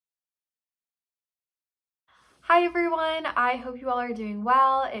Hi everyone, I hope you all are doing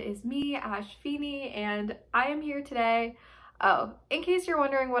well. It is me, Ashvini, and I am here today. Oh, in case you're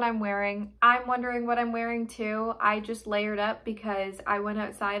wondering what I'm wearing too. I just layered up because I went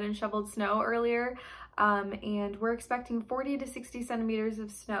outside and shoveled snow earlier, and we're expecting 40 to 60 centimeters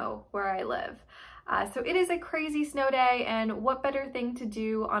of snow where I live. So it is a crazy snow day, and what better thing to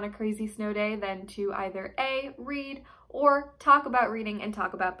do on a crazy snow day than to either A, read, or talk about reading and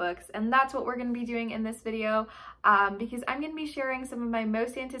talk about books. And that's what we're going to be doing in this video, because I'm going to be sharing some of my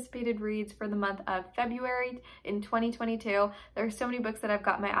most anticipated reads for the month of February in 2022. There are so many books that I've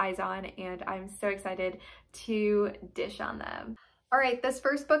got my eyes on, and I'm so excited to dish on them. All right, this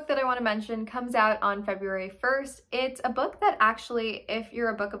first book that I want to mention comes out on February 1st. It's a book that actually, if you're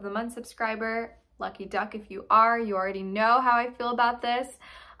a Book of the Month subscriber, lucky duck if you are, you already know how I feel about this.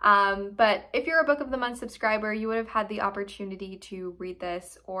 But if you're a Book of the Month subscriber, you would have had the opportunity to read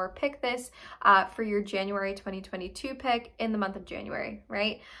this or pick this for your January 2022 pick in the month of January,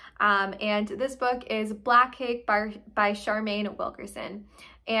 right? And this book is Black Cake by Charmaine Wilkerson.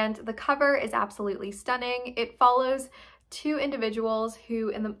 And the cover is absolutely stunning. It follows two individuals who,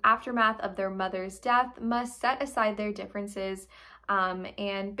 in the aftermath of their mother's death, must set aside their differences.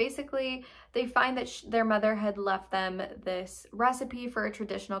 And basically they find that their mother had left them this recipe for a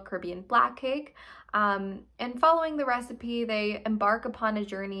traditional Caribbean black cake. And following the recipe, they embark upon a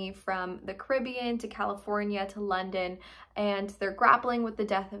journey from the Caribbean to California to London, and they're grappling with the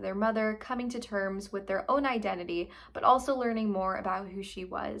death of their mother, coming to terms with their own identity, but also learning more about who she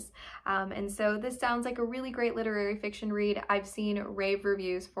was. And so this sounds like a really great literary fiction read. I've seen rave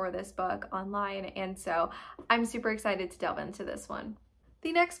reviews for this book online, and so I'm super excited to delve into this one.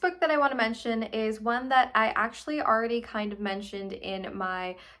 The next book that I want to mention is one that I actually already kind of mentioned in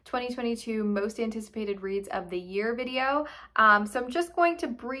my 2022 most anticipated reads of the year video. So I'm just going to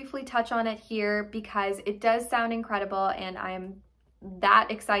briefly touch on it here because it does sound incredible and I am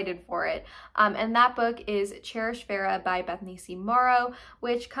that excited for it. And that book is Cherish, Farrah by Bethany Morrow,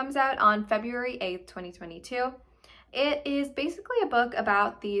 which comes out on February 8th, 2022. It is basically a book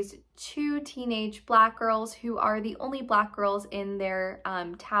about these two teenage Black girls who are the only Black girls in their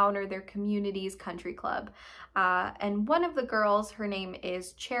town or their community's country club. And one of the girls, her name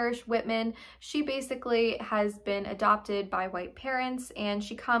is Cherish Whitman. She basically has been adopted by white parents, and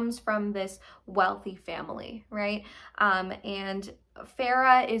she comes from this wealthy family, right? And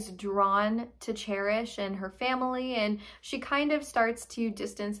Farrah is drawn to Cherish and her family, and she kind of starts to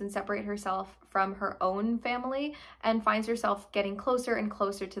distance and separate herself from her own family and finds herself getting closer and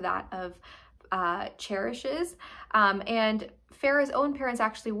closer to that of Cherish's. And Farrah's own parents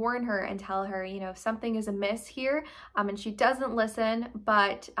actually warn her and tell her, you know, something is amiss here, and she doesn't listen.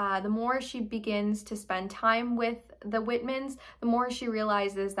 But the more she begins to spend time with the Whitmans, the more she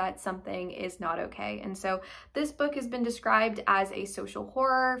realizes that something is not okay. And so this book has been described as a social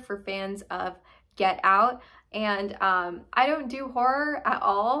horror for fans of Get Out. And I don't do horror at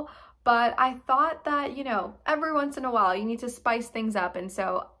all, but I thought that, you know, every once in a while you need to spice things up. And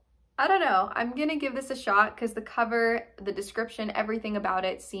so I don't know, I'm gonna give this a shot because the cover, the description, everything about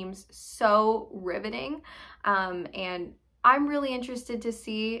it seems so riveting. And I'm really interested to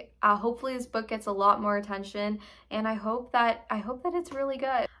see, hopefully this book gets a lot more attention, and I hope that it's really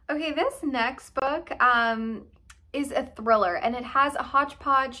good. Okay, this next book is a thriller, and it has a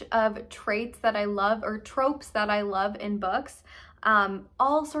hodgepodge of traits that I love, or tropes that I love in books,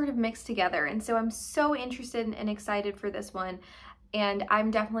 all sort of mixed together. And so I'm so interested and excited for this one, and I'm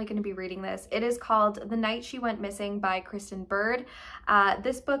definitely going to be reading this. It is called The Night She Went Missing by Kristen.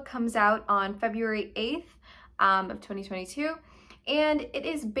 This book comes out on February 8th of 2022. And it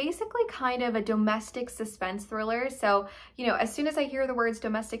is basically kind of a domestic suspense thriller. So, you know, as soon as I hear the words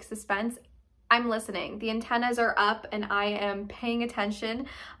domestic suspense, I'm listening. The antennas are up and I am paying attention.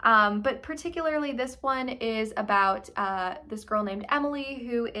 But particularly this one is about this girl named Emily,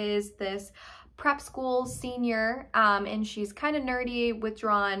 who is this prep school senior, and she's kind of nerdy,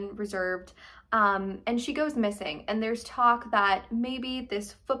 withdrawn, reserved, and she goes missing. And there's talk that maybe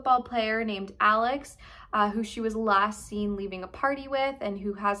this football player named Alex, who she was last seen leaving a party with and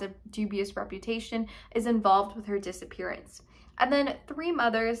who has a dubious reputation, is involved with her disappearance. And then three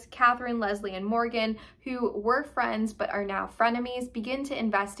mothers, Catherine, Leslie, and Morgan, who were friends but are now frenemies, begin to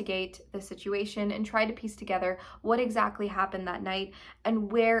investigate the situation and try to piece together what exactly happened that night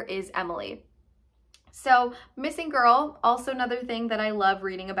and where is Emily. So missing girl, also another thing that I love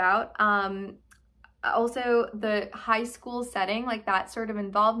reading about. Also the high school setting, like that sort of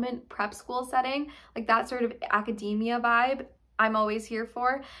involvement, prep school setting, like that sort of academia vibe, I'm always here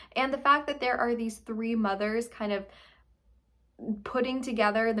for. And the fact that there are these three mothers kind of putting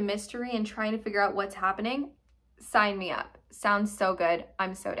together the mystery and trying to figure out what's happening, Sign me up. Sounds so good.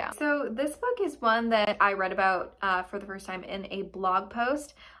 I'm so down. So this book is one that I read about for the first time in a blog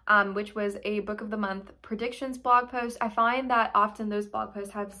post, which was a Book of the Month predictions blog post. I find that often those blog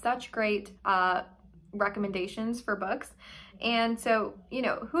posts have such great recommendations for books. And so, you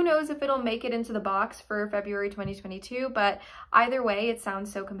know, who knows if it'll make it into the box for February 2022, but either way, it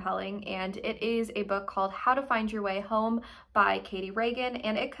sounds so compelling. And it is a book called How to Find Your Way Home by Katy Regan,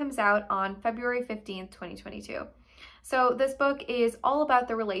 and it comes out on February 15th, 2022. So this book is all about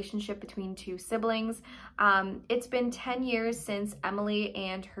the relationship between two siblings. It's been 10 years since Emily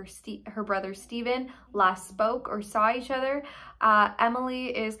and her brother Stephen last spoke or saw each other. Emily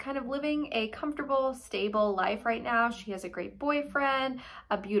is kind of living a comfortable, stable life right now. She has a great boyfriend,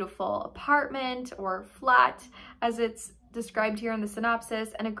 a beautiful apartment or flat, as it's described here in the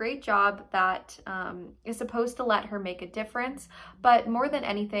synopsis, and a great job that is supposed to let her make a difference. But more than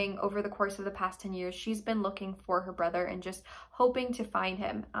anything, over the course of the past 10 years, she's been looking for her brother and just hoping to find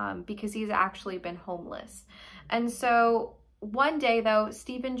him because he's actually been homeless. And so one day though,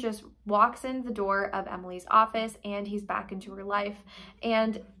 Stephen just walks in the door of Emily's office and he's back into her life,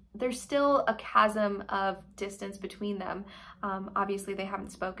 and there's still a chasm of distance between them. Obviously, they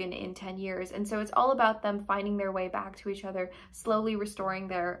haven't spoken in 10 years. And so it's all about them finding their way back to each other, slowly restoring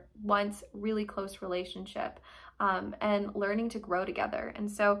their once really close relationship, and learning to grow together. And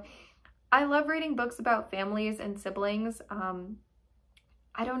so I love reading books about families and siblings.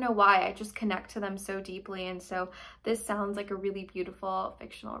 I don't know why, I just connect to them so deeply. And so this sounds like a really beautiful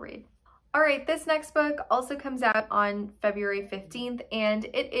fictional read. All right, this next book also comes out on February 15th, and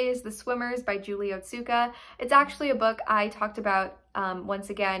it is The Swimmers by Julie Otsuka. It's actually a book I talked about once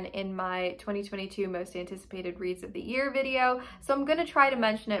again in my 2022 Most Anticipated Reads of the Year video, so I'm going to try to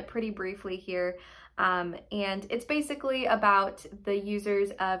mention it pretty briefly here. And it's basically about the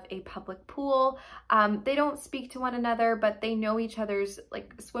users of a public pool. They don't speak to one another, but they know each other's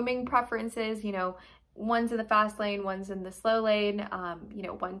like swimming preferences, you know. One's in the fast lane, one's in the slow lane, you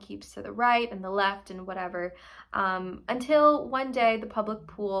know, one keeps to the right and the left and whatever, until one day the public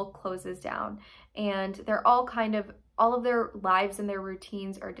pool closes down and they're all of their lives and their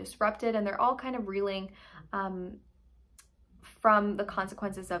routines are disrupted, and they're all kind of reeling from the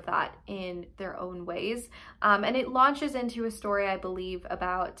consequences of that in their own ways. And it launches into a story, I believe,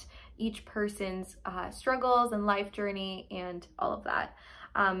 about each person's struggles and life journey and all of that.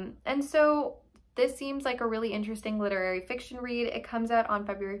 And so this seems like a really interesting literary fiction read. It comes out on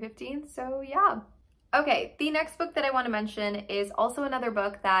February 15th, so yeah. Okay, the next book that I want to mention is also another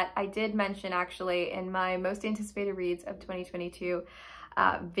book that I did mention actually in my Most Anticipated Reads of 2022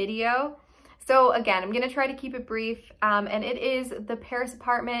 video. So again, I'm going to try to keep it brief, and it is The Paris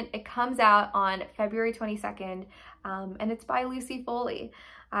Apartment. It comes out on February 22nd, and it's by Lucy Foley.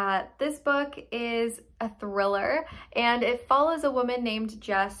 This book is a thriller, and it follows a woman named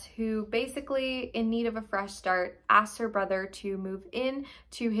Jess who basically, in need of a fresh start, asks her brother to move in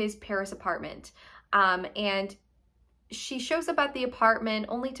to his Paris apartment. And she shows up at the apartment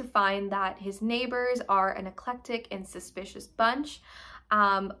only to find that his neighbors are an eclectic and suspicious bunch,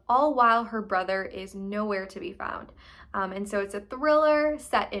 all while her brother is nowhere to be found. And so it's a thriller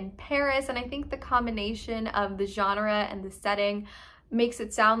set in Paris, and I think the combination of the genre and the setting makes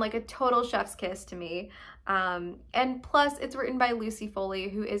it sound like a total chef's kiss to me. And plus it's written by Lucy Foley,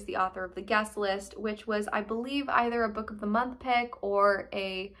 who is the author of The Guest List, which was, I believe, either a Book of the Month pick or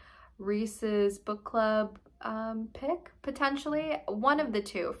a Reese's Book Club pick, potentially. One of the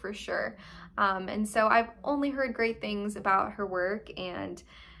two for sure. And so I've only heard great things about her work, and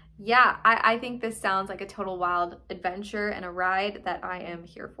yeah, I think this sounds like a total wild adventure and a ride that I am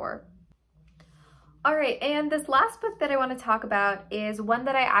here for. All right, and this last book that I want to talk about is one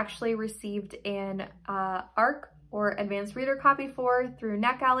that I actually received an ARC or Advanced Reader copy for through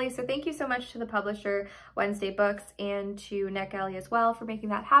NetGalley. So thank you so much to the publisher, Wednesday Books, and to NetGalley as well for making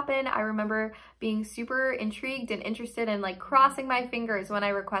that happen. I remember being super intrigued and interested and like crossing my fingers when I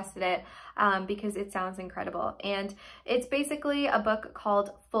requested it because it sounds incredible. And it's basically a book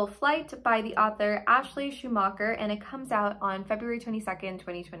called Full Flight by the author Ashley Schumacher, and it comes out on February 22nd,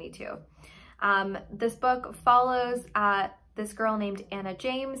 2022. This book follows this girl named Anna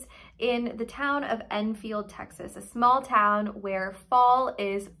James in the town of Enfield, Texas, a small town where fall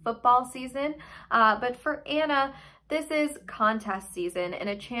is football season. But for Anna, this is contest season and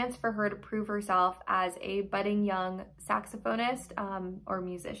a chance for her to prove herself as a budding young saxophonist or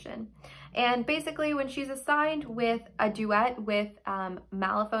musician. And basically when she's assigned with a duet with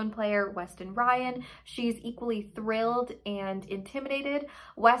mellophone player Weston Ryan, she's equally thrilled and intimidated.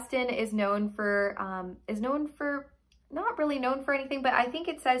 Weston is known for not really known for anything, but I think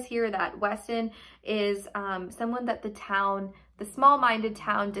it says here that Weston is someone that the small-minded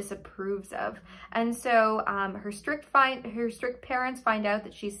town disapproves of. And so her strict parents find out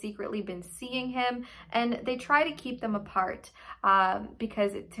that she's secretly been seeing him, and they try to keep them apart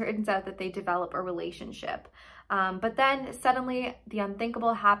because it turns out that they develop a relationship. But then suddenly the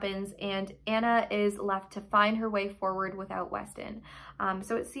unthinkable happens, and Anna is left to find her way forward without Weston.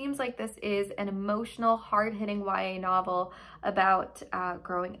 So it seems like this is an emotional, hard-hitting YA novel about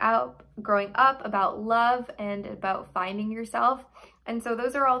growing up, about love, and about finding yourself. And so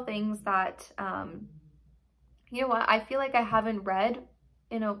those are all things that, you know what, I feel like I haven't read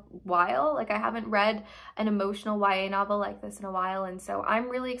in a while. Like, I haven't read an emotional YA novel like this in a while. And so I'm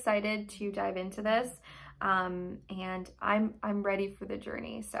really excited to dive into this. And I'm ready for the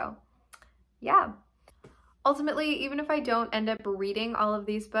journey. So yeah. Ultimately, even if I don't end up reading all of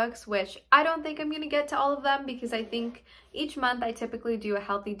these books, which I don't think I'm going to get to all of them, because I think each month I typically do a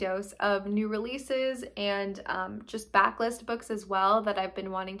healthy dose of new releases and just backlist books as well that I've been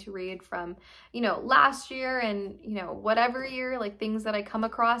wanting to read from, you know, last year and, you know, whatever year, like things that I come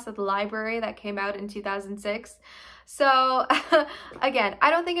across at the library that came out in 2006. So again, I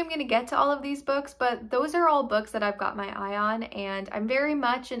don't think I'm going to get to all of these books, but those are all books that I've got my eye on, and I'm very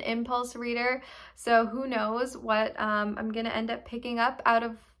much an impulse reader. So who knows what I'm going to end up picking up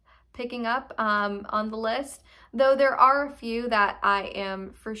on the list, though there are a few that I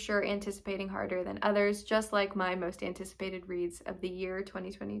am for sure anticipating harder than others, just like my most anticipated reads of the year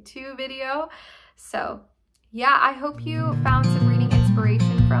 2022 video. So yeah, I hope you found some reading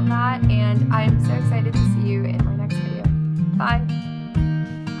inspiration from that, and I'm so excited to see you in my next video. Bye.